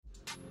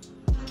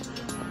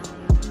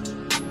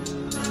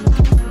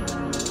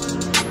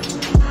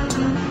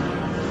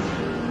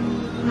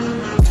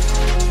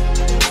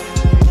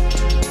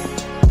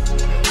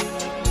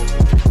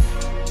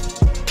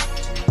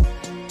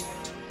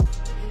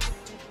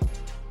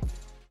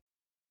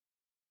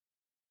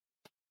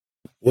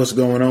What's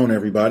going on,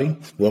 everybody?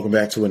 Welcome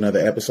back to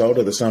another episode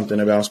of the Something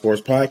About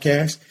Sports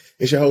podcast.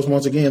 It's your host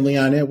once again,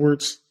 Leon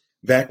Edwards,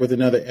 back with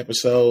another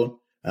episode.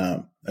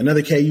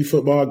 Another KU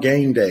football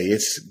game day.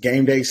 It's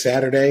game day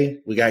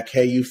Saturday. We got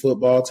KU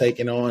football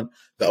taking on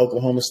the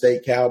Oklahoma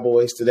State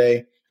Cowboys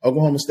today.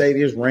 Oklahoma State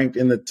is ranked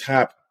in the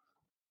top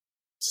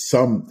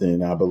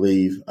something, I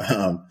believe.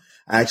 I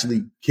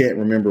actually can't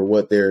remember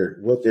what their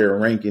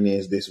ranking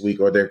is this week,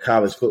 or their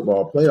college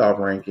football playoff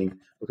ranking,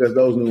 because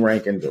those new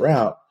rankings are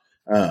out.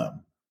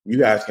 You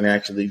guys can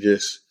actually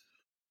just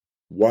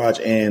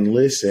watch and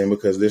listen,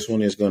 because this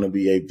one is going to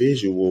be a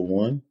visual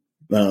one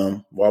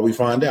while we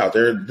find out.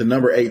 They're the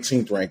number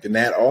 18th ranked, and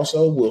that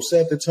also will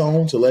set the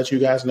tone to let you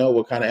guys know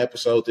what kind of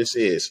episode this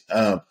is.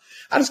 I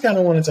just kind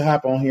of wanted to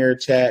hop on here,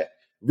 chat,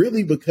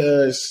 really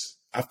because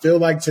I feel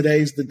like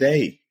today's the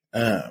day.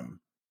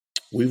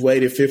 We've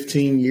waited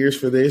 15 years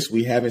for this.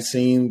 We haven't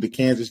seen the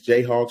Kansas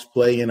Jayhawks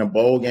play in a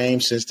bowl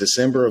game since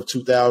December of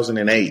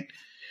 2008.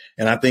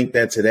 And I think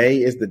that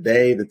today is the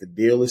day that the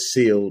deal is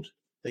sealed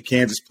that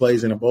Kansas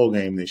plays in a bowl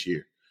game this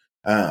year.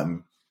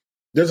 And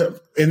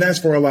that's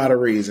for a lot of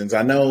reasons.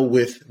 I know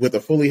with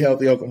a fully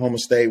healthy Oklahoma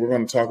State, we're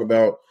going to talk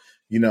about,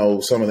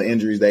 some of the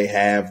injuries they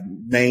have,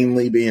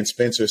 mainly being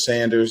Spencer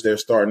Sanders, their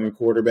starting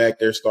quarterback,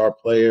 their star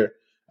player,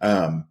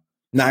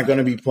 not going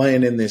to be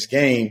playing in this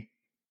game.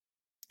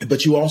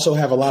 But you also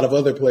have a lot of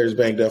other players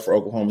banged up for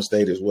Oklahoma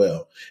State as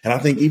well. And I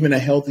think even a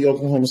healthy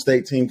Oklahoma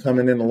State team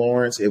coming into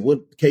Lawrence,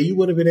 KU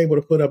would have been able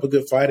to put up a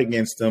good fight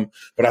against them.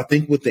 But I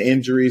think with the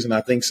injuries and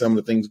I think some of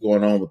the things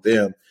going on with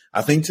them,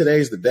 I think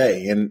today's the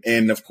day.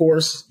 And of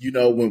course,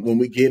 when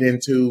we get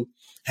into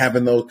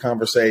having those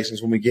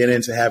conversations, when we get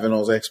into having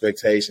those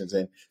expectations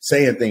and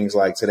saying things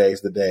like today's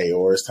the day,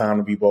 or it's time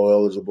to be bowl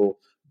eligible,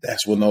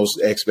 that's when those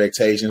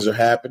expectations are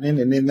happening.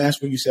 And then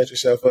that's when you set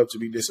yourself up to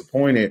be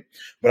disappointed.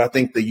 But I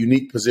think the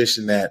unique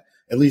position that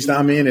at least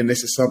I'm in, and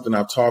this is something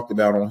I've talked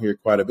about on here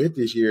quite a bit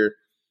this year,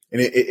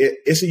 and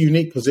it's a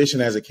unique position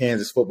as a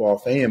Kansas football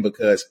fan,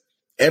 because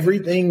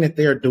everything that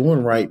they're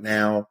doing right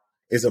now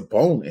is a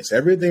bonus.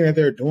 Everything that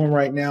they're doing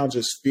right now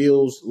just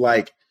feels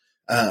like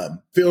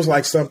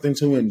something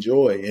to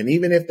enjoy. And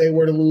even if they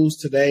were to lose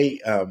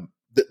today,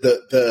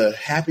 the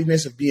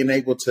happiness of being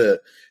able to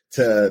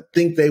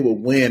think they will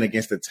win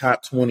against the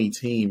top 20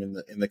 team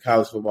in the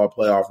college football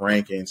playoff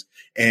rankings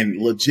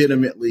and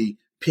legitimately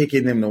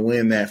picking them to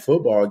win that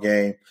football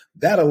game,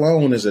 that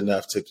alone is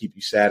enough to keep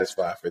you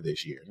satisfied for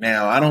this year.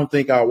 Now, I don't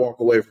think I'll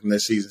walk away from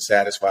this season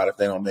satisfied if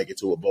they don't make it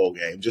to a bowl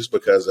game, just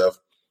because of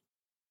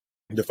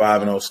the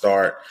 5-0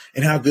 start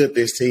and how good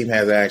this team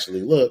has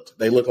actually looked.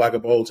 They look like a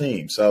bowl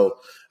team. So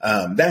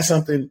that's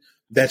something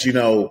that,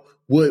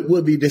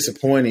 would be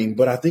disappointing.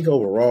 But I think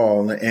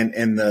overall,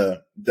 and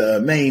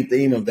the main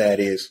theme of that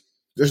is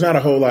there's not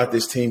a whole lot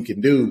this team can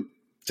do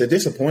to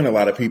disappoint a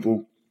lot of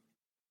people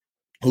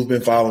who've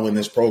been following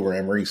this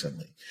program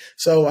recently.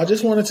 So I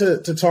just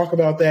wanted to talk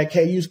about that.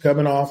 KU's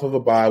coming off of a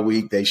bye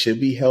week. They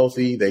should be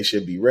healthy. They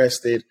should be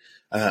rested.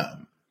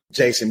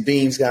 Jason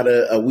Bean's got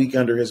a week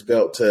under his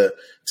belt to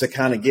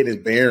kind of get his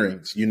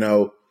bearings. He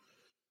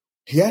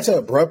had to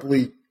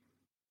abruptly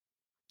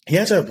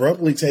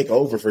take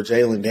over for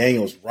Jalen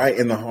Daniels right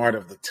in the heart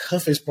of the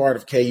toughest part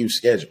of KU's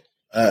schedule.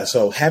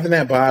 So having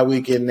that bye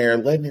week in there,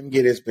 letting him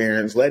get his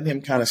bearings, letting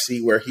him kind of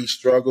see where he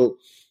struggled,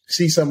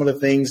 see some of the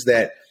things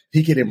that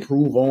he could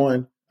improve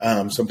on,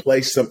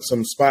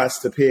 some spots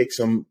to pick,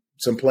 some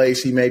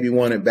plays he maybe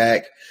wanted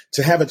back,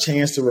 to have a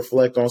chance to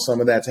reflect on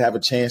some of that, to have a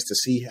chance to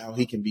see how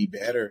he can be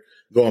better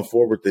going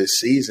forward this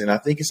season. I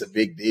think it's a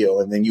big deal.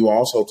 And then you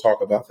also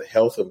talk about the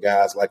health of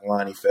guys like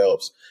Lonnie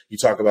Phelps. You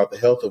talk about the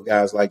health of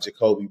guys like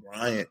Jacoby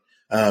Bryant,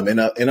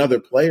 and other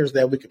players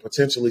that we could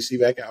potentially see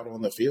back out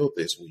on the field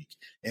this week.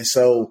 And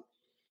so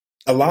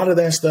a lot of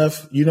that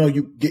stuff, you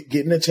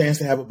getting a chance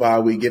to have a bye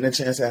week, getting a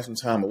chance to have some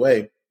time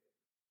away,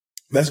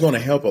 that's going to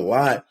help a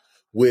lot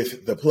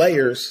with the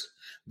players.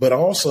 But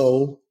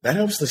also that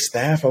helps the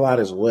staff a lot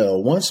as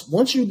well.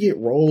 Once you get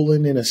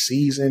rolling in a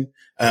season,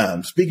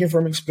 speaking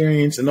from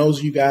experience, and those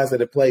of you guys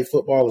that have played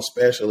football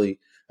especially,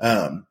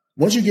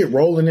 once you get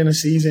rolling in a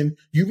season,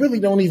 you really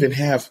don't even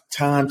have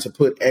time to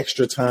put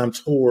extra time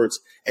towards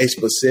a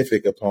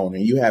specific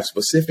opponent. You have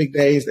specific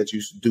days that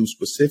you do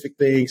specific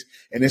things,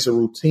 and it's a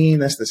routine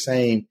that's the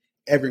same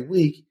every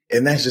week,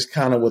 and that's just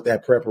kind of what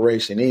that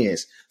preparation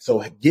is.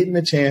 So getting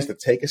a chance to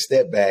take a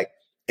step back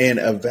and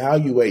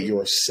evaluate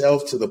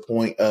yourself to the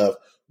point of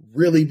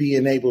really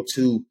being able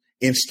to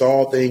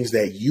install things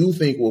that you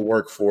think will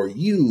work for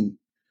you.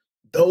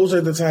 Those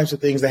are the types of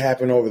things that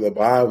happen over the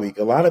bye week.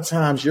 A lot of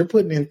times you're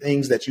putting in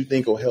things that you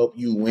think will help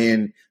you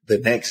win the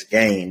next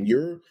game.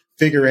 You're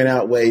figuring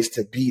out ways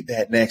to beat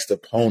that next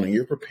opponent.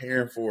 You're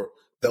preparing for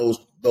those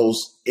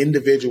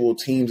individual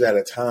teams at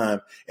a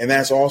time. And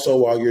that's also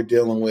while you're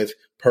dealing with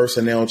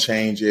personnel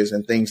changes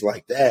and things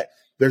like that.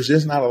 There's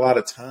just not a lot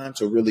of time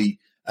to really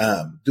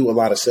do a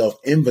lot of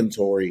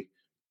self-inventory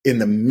in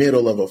the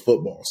middle of a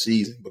football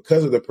season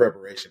because of the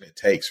preparation it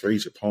takes for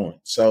each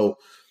opponent. So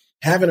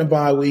having a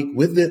bye week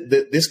with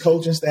this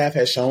coaching staff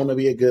has shown to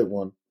be a good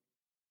one.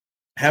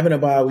 Having a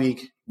bye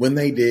week when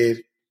they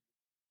did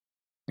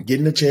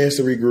getting a chance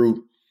to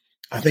regroup.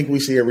 I think we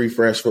see a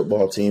refreshed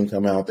football team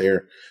come out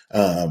there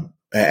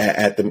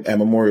at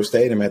Memorial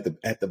Stadium at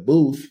the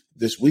booth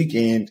this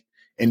weekend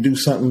and do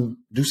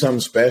something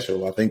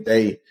special. I think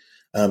they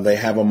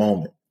have a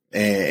moment.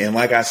 And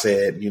like I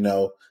said,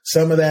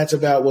 some of that's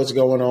about what's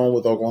going on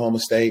with Oklahoma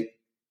State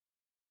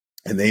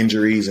and the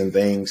injuries and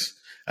things,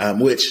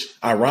 which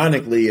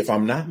ironically, if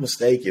I'm not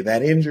mistaken,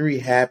 that injury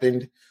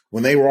happened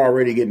when they were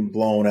already getting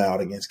blown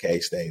out against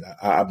K-State.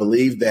 I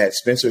believe that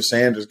Spencer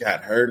Sanders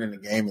got hurt in the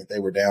game that they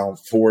were down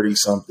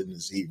 40-something to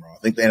 0. I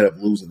think they ended up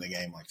losing the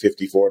game like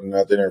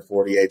 54-0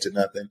 or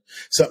 48-0,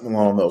 something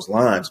along those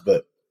lines.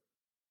 But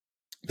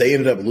they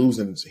ended up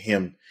losing to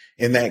him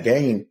in that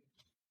game,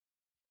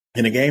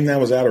 in a game that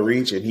was out of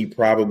reach, and he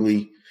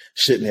probably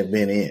shouldn't have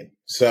been in.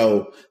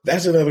 So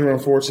that's another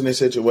unfortunate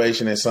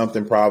situation, and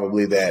something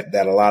probably that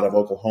a lot of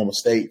Oklahoma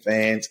State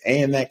fans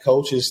and that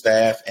coaching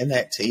staff and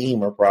that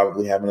team are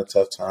probably having a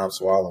tough time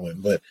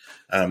swallowing. But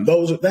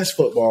that's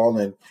football,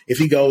 and if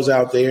he goes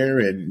out there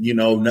and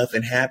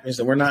nothing happens,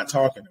 then we're not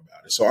talking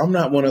about it. So I'm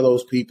not one of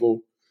those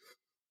people.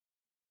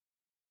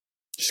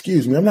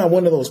 I'm not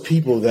one of those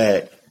people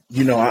that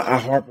I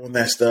harp on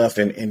that stuff,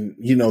 and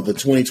the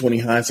 2020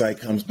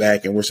 hindsight comes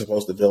back, and we're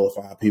supposed to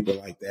vilify people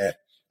like that.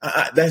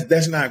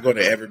 That's not going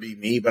to ever be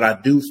me, but I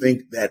do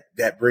think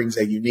that brings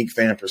a unique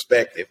fan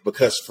perspective,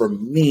 because for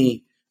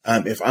me,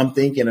 if I'm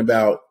thinking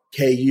about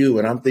KU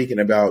and I'm thinking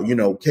about,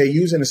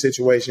 KU's in a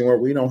situation where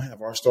we don't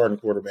have our starting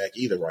quarterback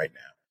either right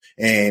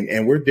now.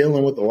 And we're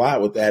dealing with a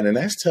lot with that. And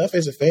that's tough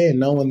as a fan,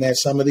 knowing that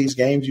some of these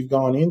games you've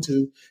gone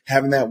into,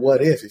 having that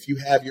what if you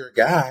have your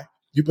guy,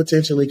 you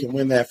potentially can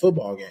win that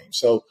football game.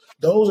 So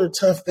those are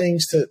tough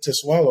things to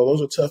swallow.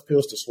 Those are tough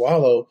pills to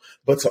swallow.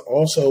 But to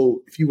also,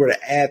 if you were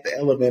to add the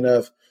element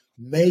of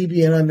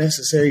maybe an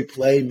unnecessary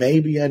play,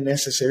 maybe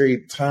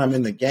unnecessary time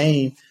in the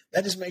game,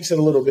 that just makes it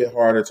a little bit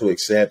harder to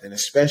accept. And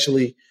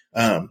especially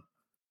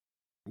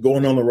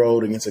going on the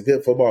road against a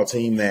good football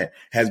team that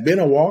has been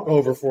a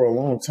walkover for a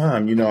long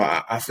time.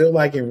 I feel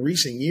like in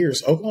recent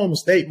years, Oklahoma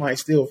State might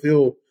still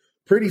feel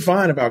pretty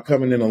fine about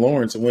coming into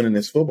Lawrence and winning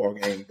this football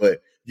game.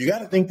 But you got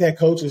to think that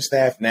coaching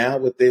staff now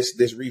with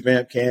this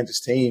revamped Kansas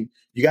team,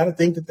 you got to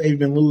think that they've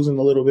been losing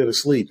a little bit of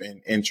sleep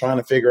and trying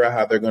to figure out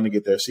how they're going to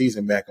get their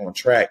season back on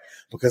track,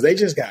 because they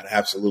just got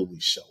absolutely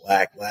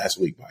shellacked last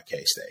week by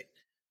K-State.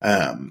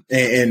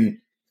 And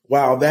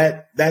while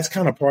that's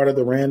kind of part of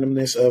the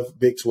randomness of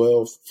Big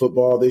 12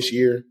 football this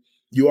year,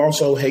 you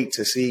also hate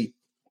to see,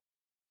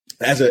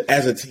 as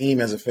a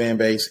team, as a fan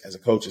base, as a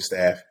coaching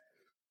staff,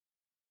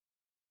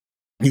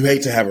 you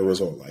hate to have a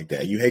result like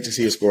that. You hate to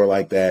see a score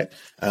like that.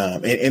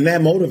 And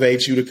that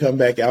motivates you to come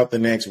back out the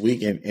next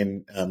week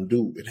and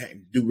do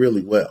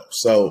really well.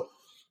 So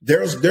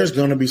there's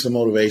going to be some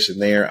motivation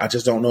there. I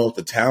just don't know if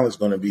the talent's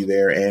going to be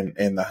there,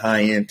 and the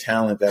high-end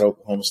talent that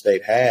Oklahoma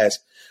State has.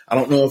 I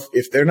don't know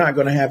if they're not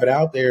going to have it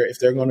out there, if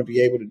they're going to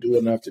be able to do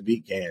enough to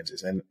beat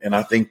Kansas. And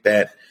I think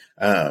that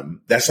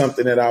that's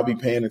something that I'll be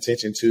paying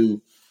attention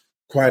to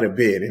quite a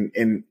bit.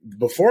 And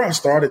before I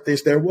started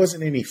this, there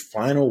wasn't any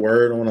final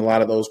word on a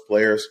lot of those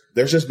players.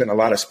 There's just been a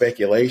lot of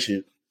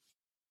speculation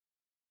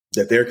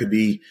that there could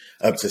be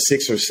up to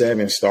 6 or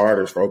 7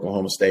 starters for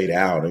Oklahoma State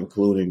out,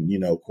 including,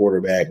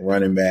 quarterback,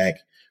 running back,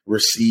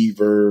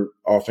 receiver,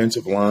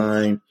 offensive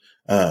line,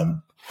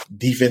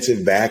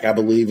 defensive back, I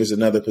believe, is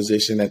another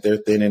position that they're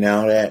thinning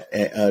out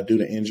at due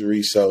to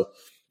injuries. So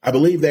I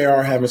believe they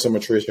are having some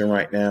attrition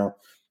right now.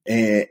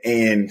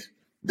 And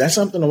that's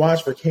something to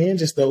watch for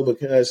Kansas, though,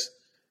 because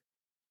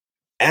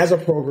as a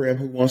program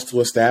who wants to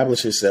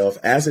establish itself,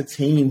 as a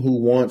team who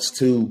wants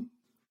to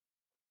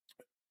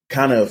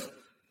kind of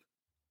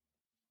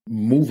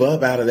move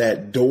up out of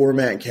that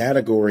doormat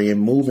category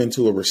and move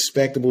into a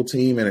respectable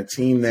team, and a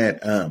team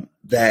that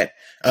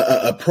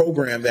a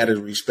program that is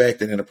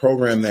respected, and a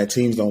program that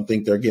teams don't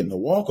think they're getting a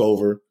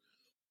walkover,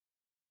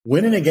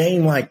 winning a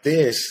game like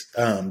this,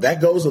 that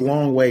goes a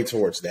long way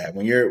towards that.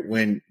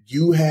 When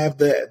you have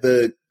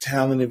the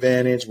talent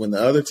advantage, when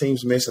the other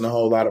team's missing a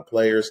whole lot of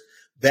players,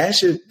 that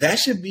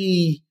should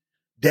be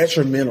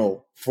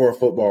detrimental for a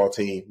football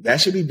team.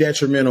 That should be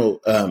detrimental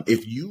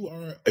if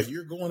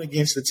you're going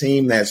against a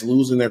team that's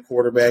losing their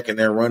quarterback and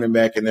their running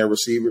back and their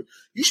receiver.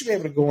 You should be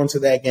able to go into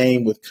that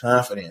game with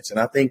confidence. And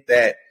I think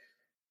that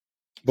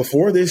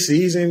before this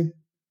season,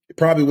 it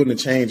probably wouldn't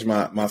have changed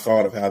my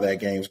thought of how that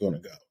game's going to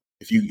go.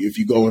 If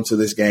you go into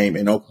this game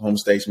and Oklahoma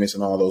State's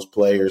missing all those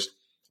players,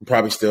 I'm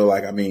probably still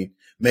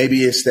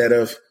maybe instead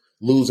of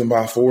losing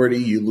by 40,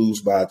 you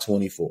lose by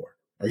 24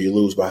 or you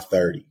lose by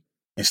 30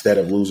 instead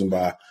of losing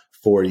by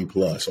 40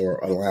 plus or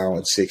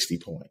allowing 60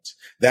 points.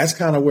 That's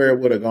kind of where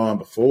it would have gone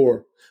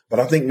before. But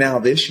I think now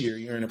this year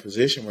you're in a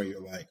position where you're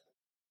like,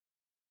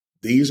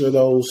 these are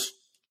those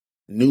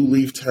new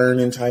leaf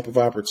turning type of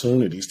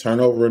opportunities. Turn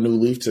over a new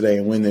leaf today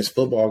and win this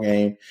football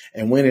game,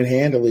 and win it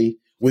handily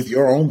with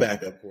your own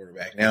backup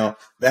quarterback. Now,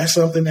 that's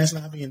something that's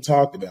not being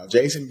talked about.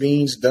 Jason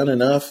Bean's done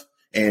enough,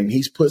 and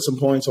he's put some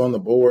points on the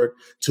board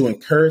to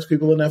encourage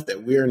people enough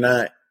that we're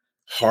not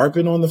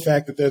harping on the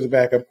fact that there's a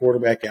backup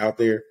quarterback out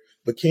there.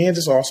 But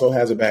Kansas also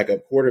has a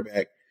backup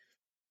quarterback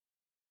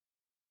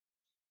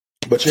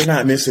but you're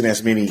not missing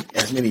as many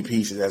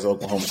pieces as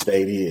Oklahoma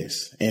State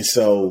is. And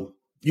so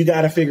you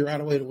got to figure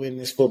out a way to win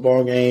this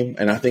football game.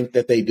 And I think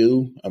that they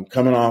do. I'm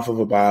coming off of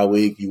a bye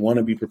week. You want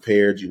to be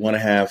prepared. You want to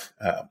have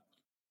a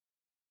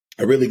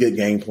really good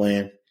game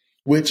plan,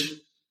 which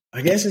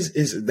I guess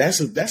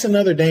that's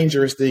another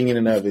dangerous thing in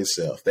and of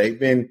itself. They've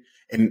been,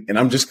 and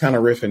I'm just kind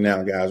of riffing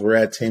now, guys. We're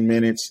at 10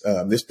 minutes.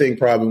 This thing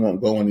probably won't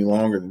go any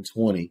longer than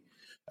 20.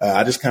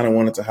 I just kind of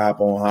wanted to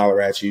hop on, holler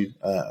at you,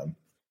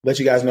 let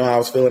you guys know how I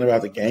was feeling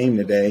about the game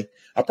today.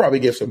 I'll probably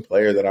give some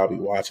player that I'll be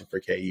watching for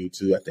KU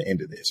too at the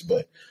end of this,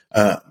 but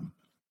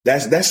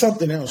that's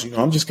something else.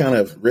 I'm just kind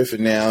of riffing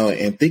now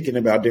and thinking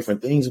about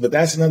different things, but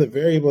that's another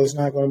variable that's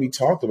not going to be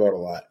talked about a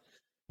lot.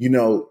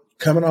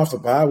 Coming off a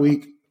bye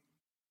week,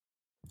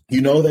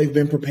 they've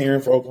been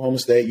preparing for Oklahoma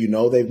State.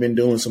 They've been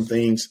doing some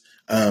things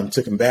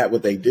to combat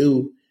what they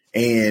do.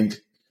 And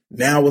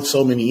now with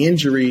so many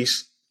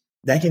injuries,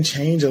 that can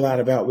change a lot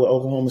about what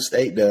Oklahoma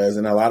State does,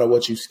 and a lot of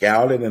what you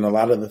scouted and a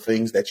lot of the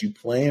things that you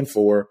plan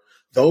for.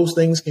 Those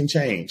things can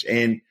change.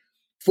 And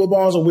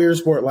football is a weird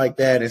sport like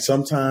that. And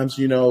sometimes,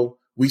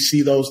 we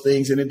see those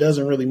things and it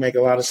doesn't really make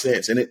a lot of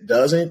sense. And it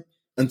doesn't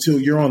until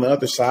you're on the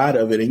other side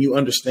of it and you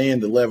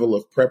understand the level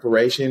of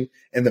preparation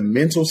and the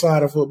mental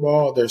side of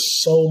football.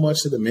 There's so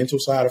much to the mental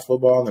side of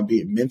football and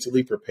being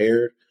mentally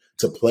prepared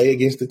to play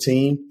against the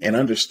team and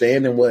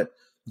understanding what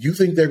you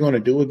think they're going to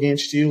do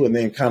against you. And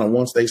then kind of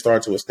once they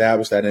start to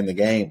establish that in the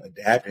game,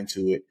 adapting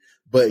to it.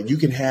 But you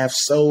can have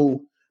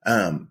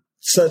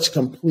such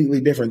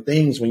completely different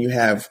things when you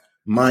have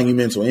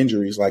monumental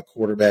injuries like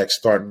quarterback,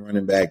 starting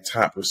running back,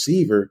 top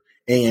receiver,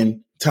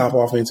 and top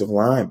offensive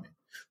lineman.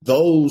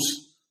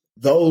 Those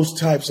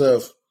types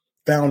of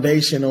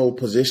foundational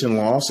position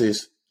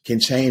losses can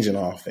change an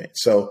offense.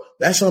 So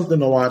that's something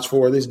to watch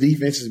for. This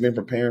defense has been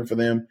preparing for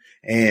them.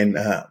 And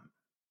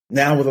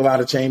now with a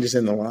lot of changes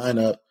in the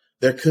lineup,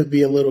 there could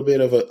be a little bit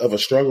of a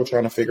struggle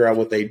trying to figure out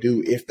what they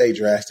do if they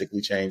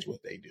drastically change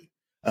what they do.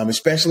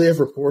 Especially if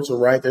reports are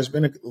right. There's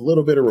been a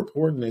little bit of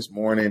reporting this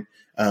morning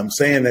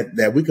saying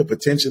that we could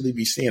potentially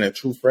be seeing a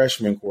true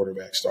freshman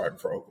quarterback starting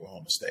for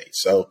Oklahoma State.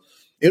 So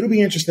it'll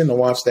be interesting to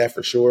watch that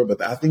for sure.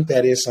 But I think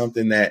that is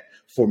something that,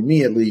 for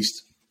me at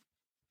least,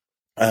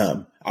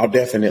 I'll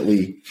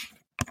definitely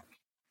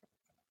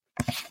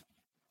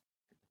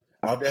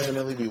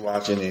be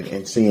watching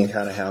and seeing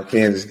kind of how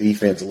Kansas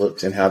defense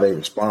looks and how they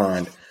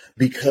respond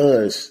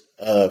because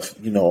of,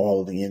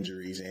 all of the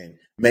injuries and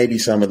maybe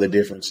some of the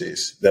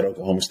differences that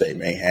Oklahoma State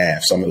may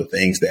have, some of the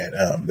things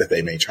that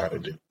they may try to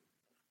do.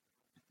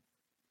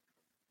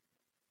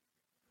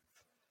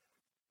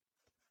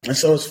 And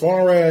so as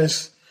far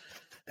as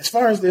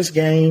this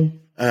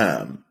game,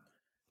 I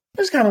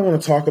just kind of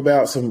want to talk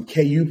about some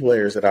KU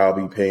players that I'll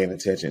be paying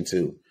attention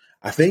to.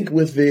 I think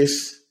with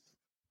this,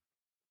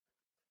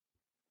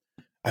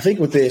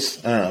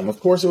 of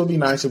course, it would be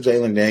nice if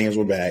Jalen Daniels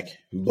were back,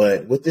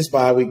 but with this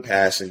bye week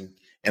passing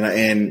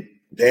and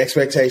the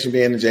expectation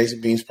being that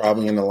Jason Bean's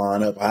probably in the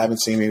lineup, I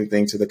haven't seen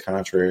anything to the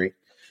contrary.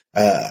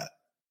 I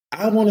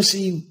want to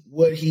see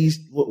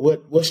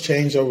what's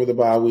changed over the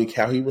bye week,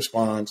 how he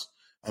responds,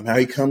 how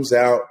he comes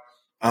out.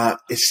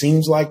 It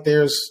seems like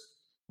there's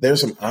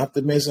some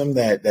optimism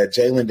that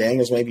Jalen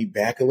Daniels may be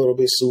back a little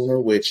bit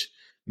sooner, which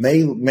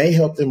may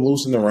help them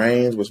loosen the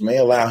reins, which may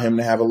allow him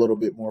to have a little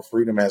bit more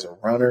freedom as a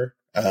runner,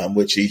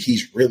 which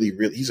he's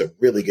a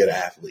really good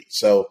athlete.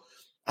 So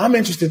I'm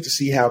interested to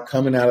see how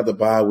coming out of the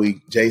bye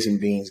week, Jason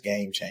Bean's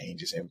game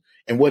changes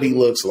and what he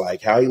looks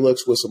like, how he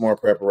looks with some more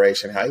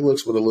preparation, how he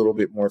looks with a little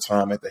bit more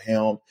time at the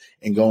helm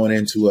and going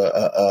into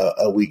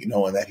a week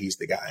knowing that he's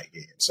the guy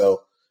again.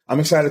 So I'm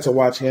excited to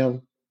watch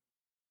him.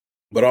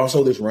 But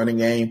also this running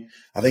game,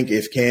 I think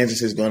if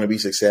Kansas is going to be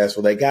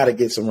successful, they got to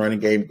get some running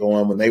game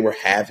going. When they were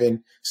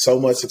having so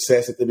much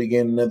success at the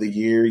beginning of the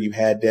year, you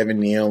had Devin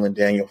Neal and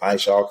Daniel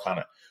Highshaw kind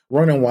of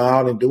running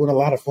wild and doing a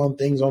lot of fun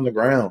things on the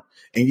ground.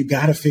 And you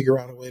got to figure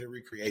out a way to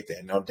recreate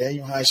that. Now,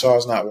 Daniel Highshaw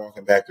is not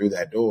walking back through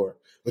that door,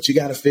 but you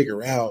got to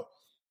figure out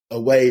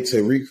a way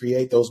to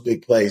recreate those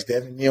big plays.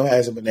 Devin Neal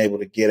hasn't been able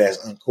to get as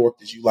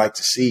uncorked as you like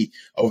to see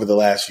over the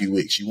last few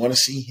weeks. You want to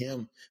see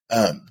him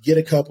get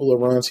a couple of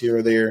runs here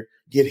or there,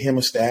 get him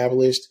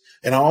established.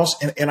 And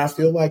I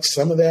feel like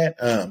some of that,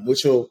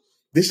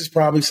 this is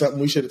probably something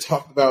we should have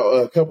talked about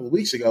a couple of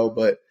weeks ago,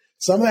 but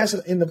some of that's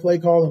in the play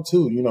calling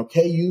too.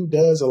 KU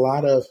does a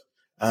lot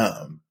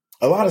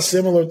of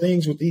similar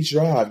things with each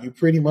drive. You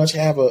pretty much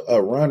have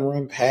a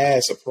run,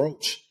 pass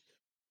approach.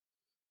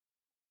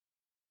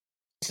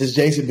 Since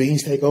Jason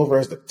Bean's taking over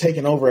as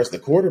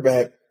the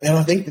quarterback, and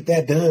I think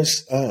that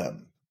does,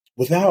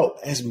 without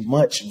as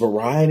much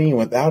variety and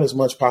without as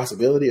much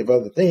possibility of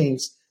other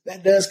things,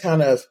 that does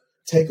kind of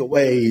take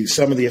away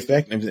some of the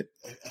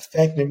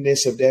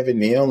effectiveness of Devin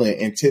Neal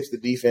and tips the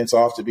defense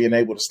off to being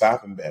able to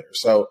stop him better.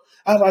 So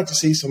I'd like to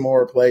see some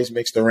more plays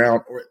mixed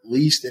around, or at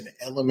least an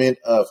element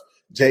of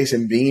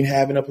Jason Bean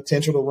having a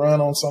potential to run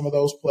on some of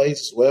those plays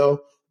as well.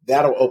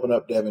 that'll open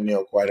up Devin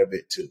Neal quite a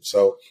bit too.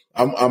 So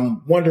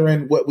I'm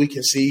wondering what we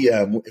can see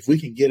if we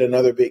can get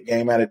another big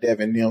game out of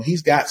Devin Neal.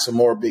 He's got some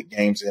more big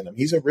games in him.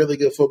 He's a really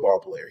good football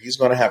player. He's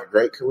going to have a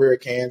great career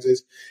at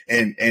Kansas,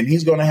 and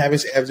he's going to have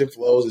his ebbs and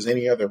flows as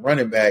any other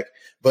running back.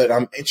 But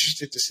I'm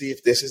interested to see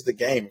if this is the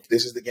game. If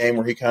this is the game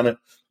where he kind of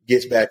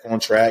gets back on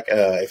track.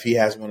 If he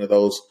has one of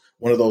those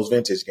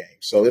vintage games,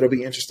 so it'll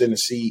be interesting to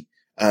see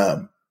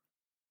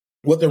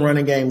what the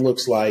running game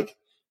looks like.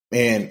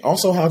 And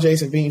also how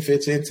Jason Bean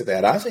fits into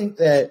that. I think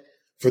that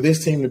for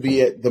this team to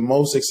be at the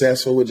most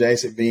successful with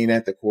Jason Bean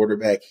at the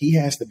quarterback, he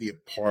has to be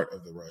a part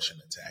of the rushing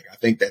attack. I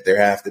think that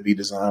there have to be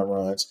design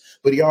runs,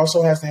 but he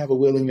also has to have a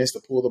willingness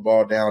to pull the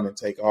ball down and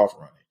take off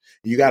running.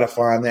 You got to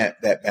find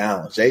that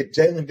balance.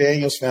 Jalen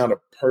Daniels found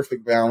a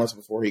perfect balance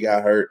before he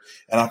got hurt,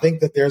 and I think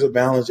that there's a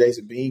balance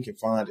Jason Bean can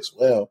find as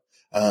well.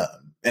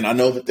 And I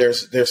know that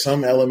there's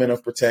some element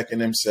of protecting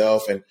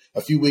himself. And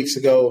a few weeks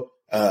ago,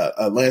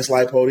 Lance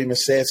Leipold even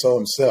said so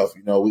himself.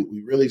 You know,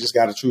 we really just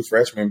got a true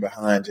freshman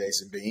behind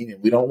Jason Bean,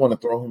 and we don't want to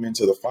throw him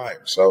into the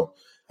fire. So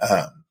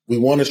we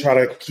want to try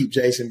to keep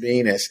Jason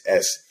Bean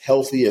as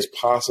healthy as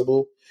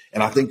possible.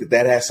 And I think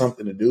that has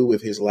something to do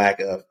with his lack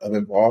of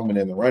involvement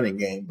in the running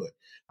game. But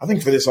I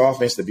think for this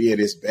offense to be at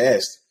its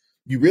best,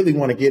 you really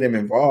want to get him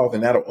involved,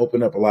 and that'll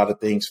open up a lot of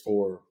things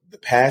for the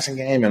passing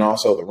game and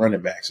also the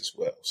running backs as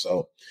well.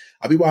 So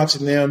I'll be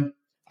watching them.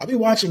 I'll be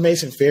watching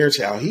Mason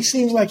Fairchild. He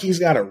seems like he's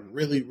got a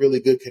really, really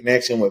good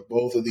connection with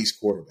both of these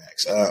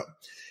quarterbacks.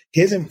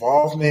 His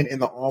involvement in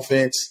the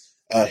offense,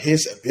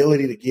 his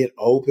ability to get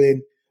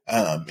open,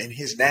 and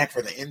his knack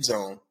for the end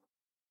zone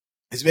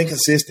has been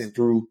consistent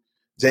through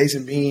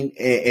Jason Bean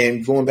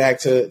and going back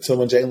to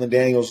when Jalen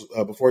Daniels,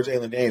 before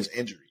Jalen Daniels'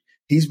 injury.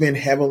 He's been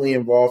heavily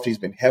involved. He's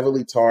been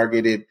heavily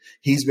targeted.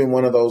 He's been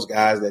one of those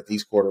guys that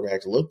these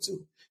quarterbacks look to.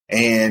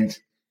 And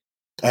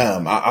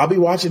I'll be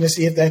watching to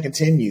see if that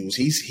continues.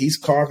 He's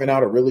carving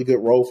out a really good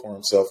role for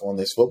himself on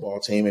this football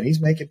team, and he's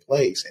making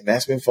plays, and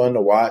that's been fun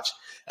to watch.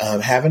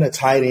 Having a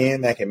tight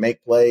end that can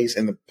make plays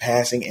in the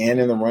passing and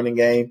in the running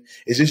game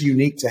is just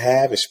unique to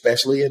have,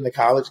 especially in the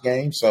college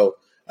game. So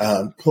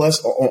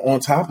plus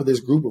on top of this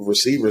group of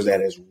receivers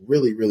that has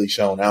really, really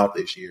shown out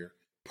this year,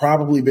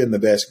 probably been the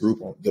best group,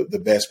 the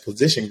best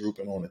position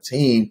grouping on the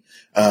team.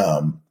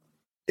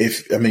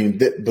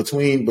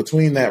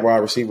 Between that wide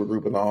receiver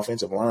group and the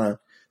offensive line,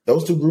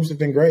 those two groups have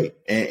been great.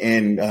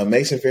 And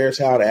Mason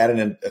Fairchild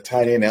adding a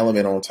tight end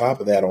element on top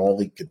of that will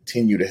only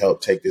continue to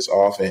help take this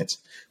offense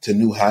to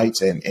new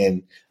heights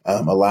and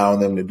allowing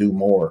them to do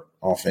more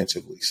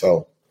offensively.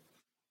 So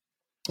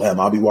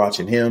I'll be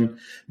watching him.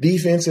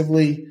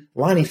 Defensively,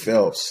 Lonnie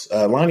Phelps.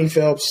 Lonnie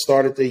Phelps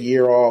started the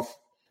year off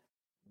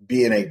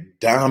being a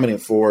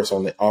dominant force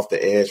off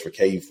the edge for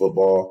KU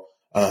football.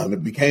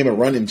 It became a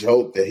running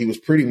joke that he was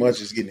pretty much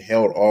just getting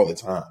held all the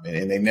time,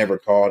 and they never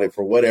called it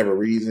for whatever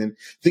reason.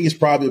 I think it's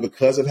probably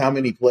because of how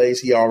many plays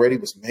he already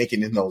was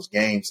making in those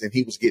games, and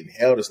he was getting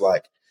held. It's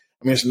like,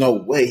 there's no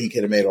way he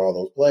could have made all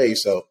those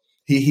plays. So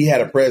he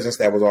had a presence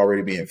that was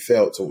already being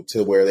felt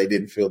to where they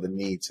didn't feel the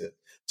need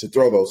to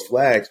throw those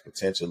flags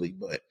potentially.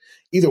 But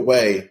either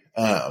way,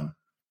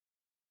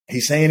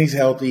 he's saying he's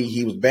healthy.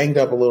 He was banged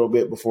up a little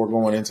bit before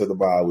going into the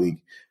bye week,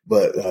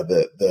 but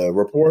the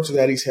reports are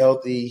that he's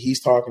healthy.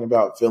 He's talking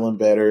about feeling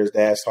better. His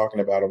dad's talking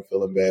about him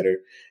feeling better.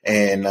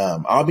 And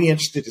I'll be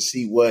interested to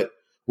see what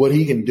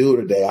he can do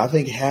today. I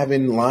think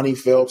having Lonnie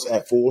Phelps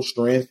at full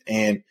strength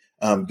and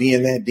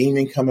being that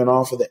demon coming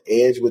off of the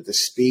edge with the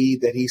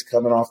speed that he's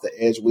coming off the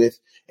edge with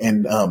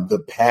and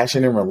the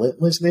passion and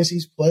relentlessness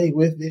he's played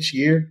with this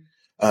year,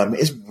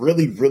 it's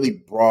really, really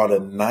brought a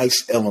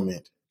nice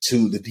element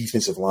to the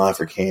defensive line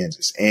for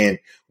Kansas. And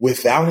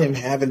without him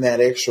having that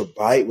extra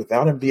bite,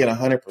 without him being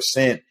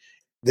 100%,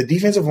 the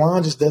defensive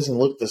line just doesn't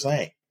look the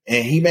same.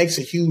 And he makes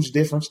a huge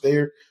difference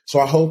there.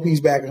 So I hope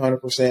he's back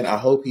 100%. I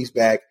hope he's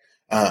back,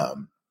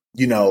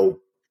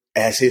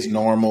 as his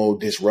normal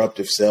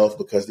disruptive self,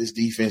 because this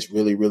defense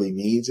really, really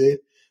needs it.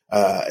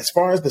 As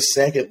far as the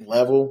second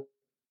level,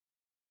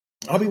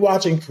 I'll be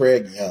watching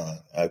Craig Young.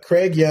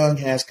 Craig Young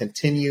has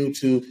continued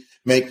to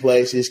make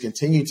plays. He's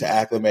continued to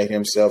acclimate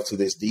himself to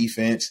this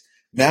defense.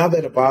 Now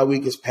that a bye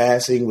week is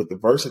passing with the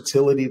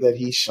versatility that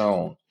he's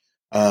shown,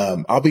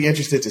 I'll be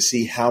interested to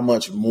see how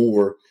much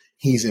more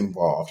he's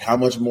involved, how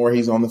much more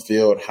he's on the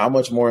field, how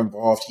much more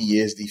involved he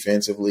is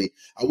defensively.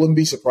 I wouldn't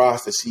be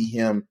surprised to see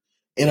him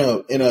in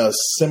a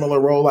similar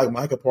role like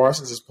Micah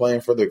Parsons is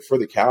playing for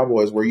the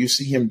Cowboys, where you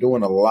see him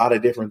doing a lot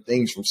of different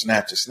things from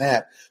snap to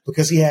snap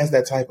because he has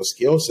that type of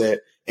skill set,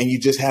 and you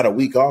just had a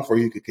week off where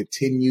you could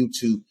continue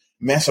to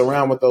mess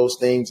around with those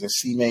things and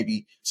see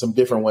maybe some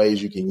different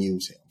ways you can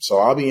use him. So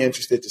I'll be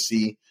interested to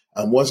see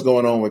what's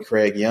going on with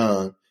Craig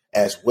Young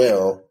as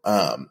well.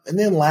 And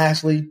then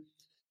lastly,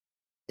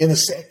 in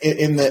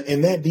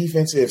that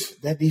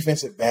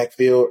defensive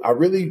backfield,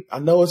 I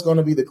know it's going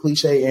to be the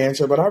cliche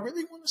answer, but I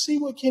really want to see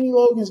what Kenny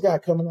Logan's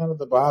got coming out of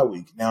the bye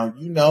week. Now,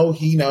 he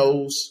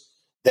knows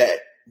that,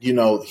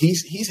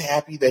 he's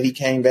happy that he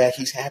came back.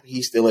 He's happy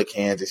he's still at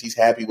Kansas. He's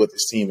happy what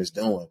this team is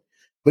doing.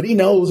 But he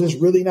knows it's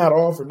really not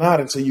all for naught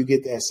until you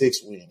get that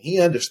 6th win. He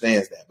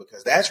understands that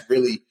because that's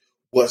really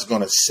what's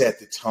going to set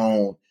the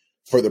tone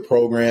for the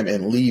program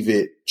and leave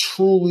it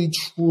truly,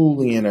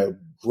 truly in a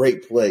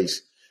great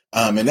place.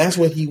 And that's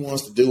what he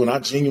wants to do. And I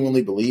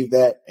genuinely believe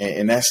that.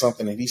 And that's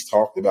something that he's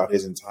talked about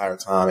his entire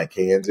time at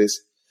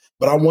Kansas.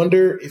 But I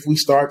wonder if we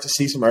start to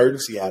see some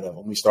urgency out of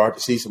him. We start to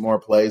see some more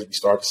plays. We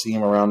start to see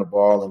him around the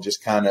ball and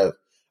just kind of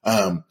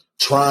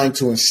trying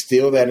to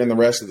instill that in the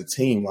rest of the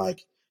team.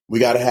 Like, we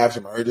got to have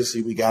some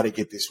urgency. We got to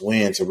get this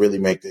win to really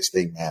make this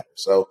thing matter.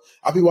 So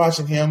I'll be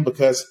watching him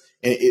because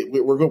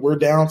we're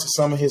down to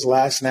some of his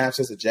last snaps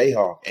as a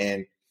Jayhawk.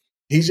 And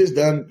he's just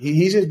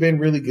been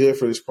really good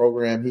for this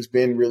program. He's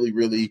been really,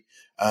 really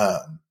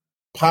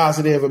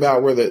positive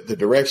about where the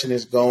direction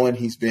is going.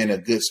 He's been a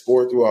good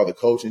sport through all the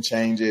coaching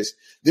changes.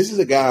 This is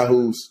a guy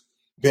who's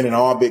been an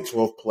all Big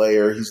 12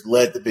 player. He's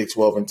led the Big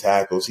 12 in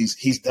tackles.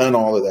 He's done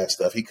all of that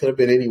stuff. He could have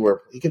been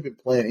anywhere. He could have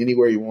been playing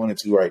anywhere he wanted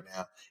to right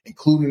now,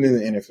 including in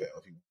the NFL. If he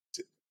wanted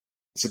to.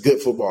 It's a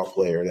good football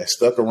player that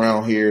stuck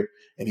around here,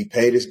 and he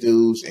paid his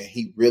dues, and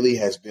he really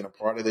has been a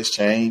part of this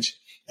change.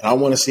 And I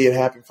want to see it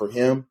happen for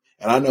him.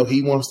 And I know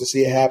he wants to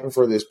see it happen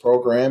for this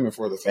program and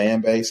for the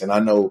fan base. And I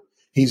know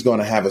he's going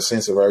to have a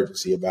sense of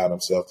urgency about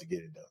himself to get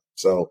it done.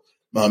 So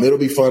it'll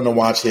be fun to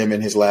watch him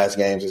in his last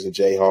games as a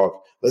Jayhawk.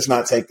 Let's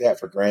not take that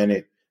for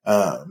granted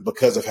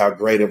because of how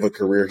great of a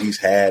career he's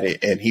had,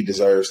 and he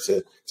deserves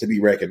to be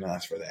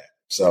recognized for that.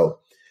 So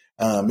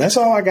that's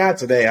all I got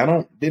today.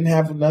 Didn't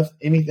have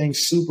anything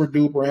super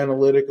duper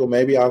analytical.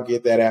 Maybe I'll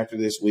get that after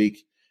this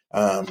week.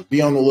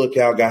 Be on the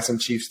lookout. Got some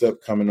Chief stuff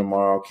coming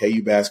tomorrow.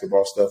 KU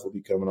basketball stuff will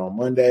be coming on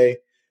Monday.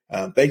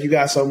 Thank you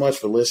guys so much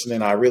for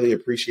listening. I really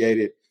appreciate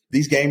it.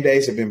 These game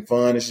days have been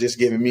fun. It's just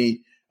giving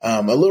me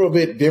a little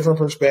bit different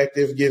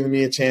perspective, giving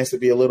me a chance to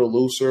be a little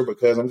looser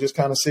because I'm just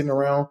kind of sitting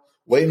around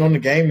waiting on the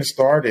game to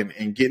start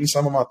and getting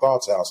some of my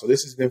thoughts out. So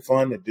this has been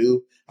fun to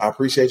do. I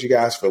appreciate you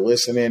guys for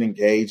listening,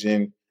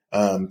 engaging,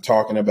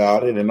 talking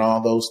about it and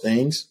all those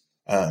things.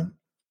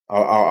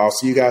 I'll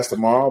see you guys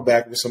tomorrow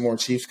back with some more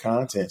Chiefs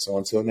content. So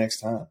until next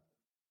time.